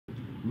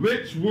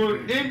which were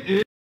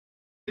in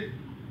it,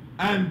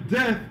 and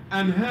death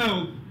and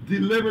hell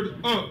delivered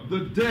up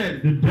the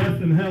dead. The death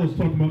and hell is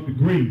talking about the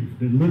grave,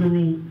 the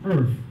literal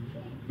earth.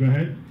 Go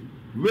ahead.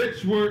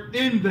 Which were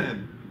in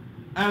them,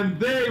 and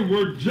they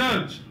were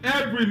judged,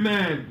 every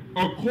man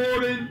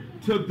according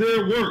to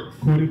their works.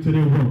 According to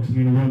their works,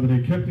 meaning whether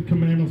they kept the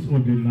commandments or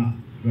did not.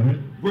 Go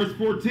ahead. Verse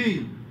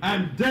 14,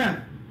 and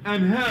death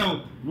and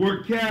hell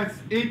were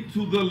cast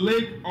into the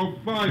lake of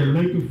fire. The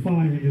lake of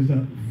fire is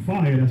a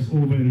fire that's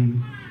over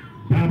in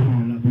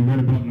Babylon that we read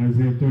about in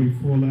Isaiah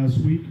 34 last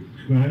week.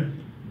 Go ahead.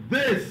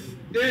 This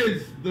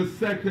is the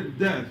second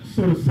death.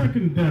 So the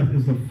second death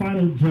is the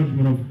final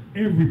judgment of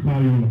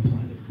everybody on the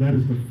planet. That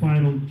is the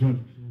final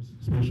judgment.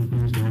 Special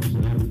thanks to Officer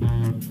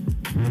Abaddon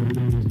for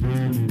everything he's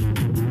done in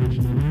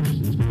preparation of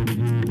this. It's going to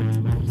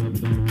give Officer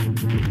Abaddon a round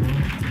of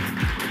applause.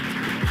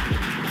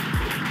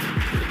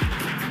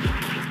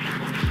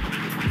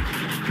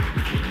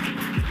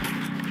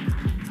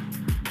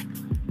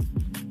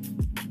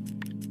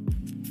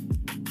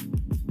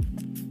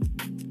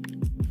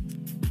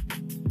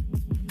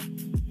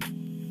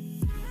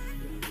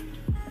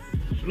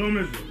 Shalom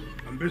Israel.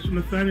 I'm Bishop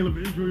Nathaniel of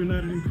Israel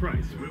United in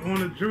Christ. We're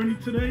on a journey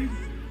today,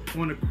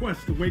 on a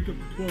quest to wake up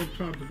the 12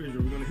 tribes of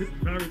Israel. We're going to hit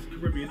various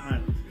Caribbean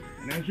islands.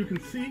 And as you can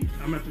see,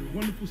 I'm at the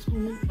wonderful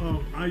school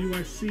of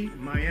IUIC,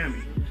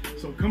 Miami.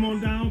 So come on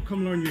down,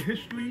 come learn your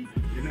history,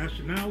 your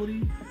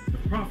nationality,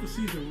 the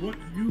prophecies, and what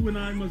you and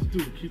I must do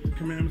to keep the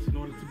commandments in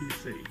order to be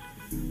saved.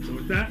 So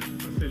with that,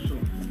 I say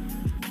shalom.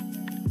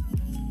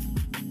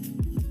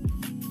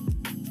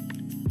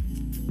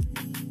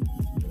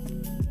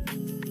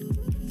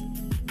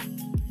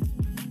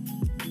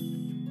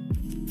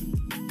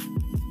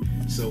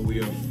 So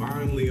we are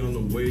finally on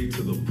the way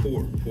to the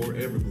Port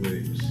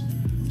Everglades.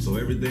 So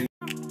everything.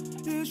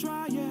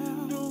 Israel,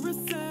 you're a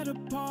set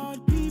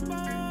apart people.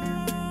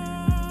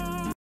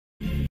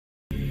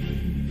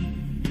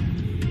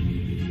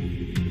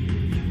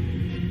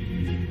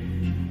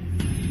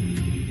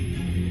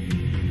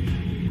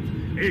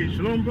 Hey,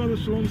 shalom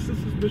brothers, shalom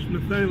sisters, Bishop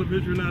Nathaniel of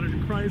Israel United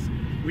in Christ.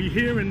 We're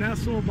here in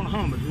Nassau,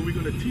 Bahamas, where we're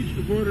going to teach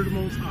the word of the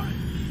Most High.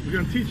 We're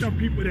going to teach our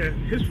people their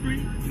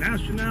history,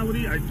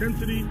 nationality,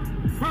 identity,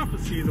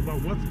 prophecies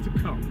about what's to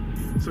come.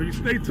 So you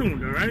stay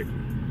tuned, all right?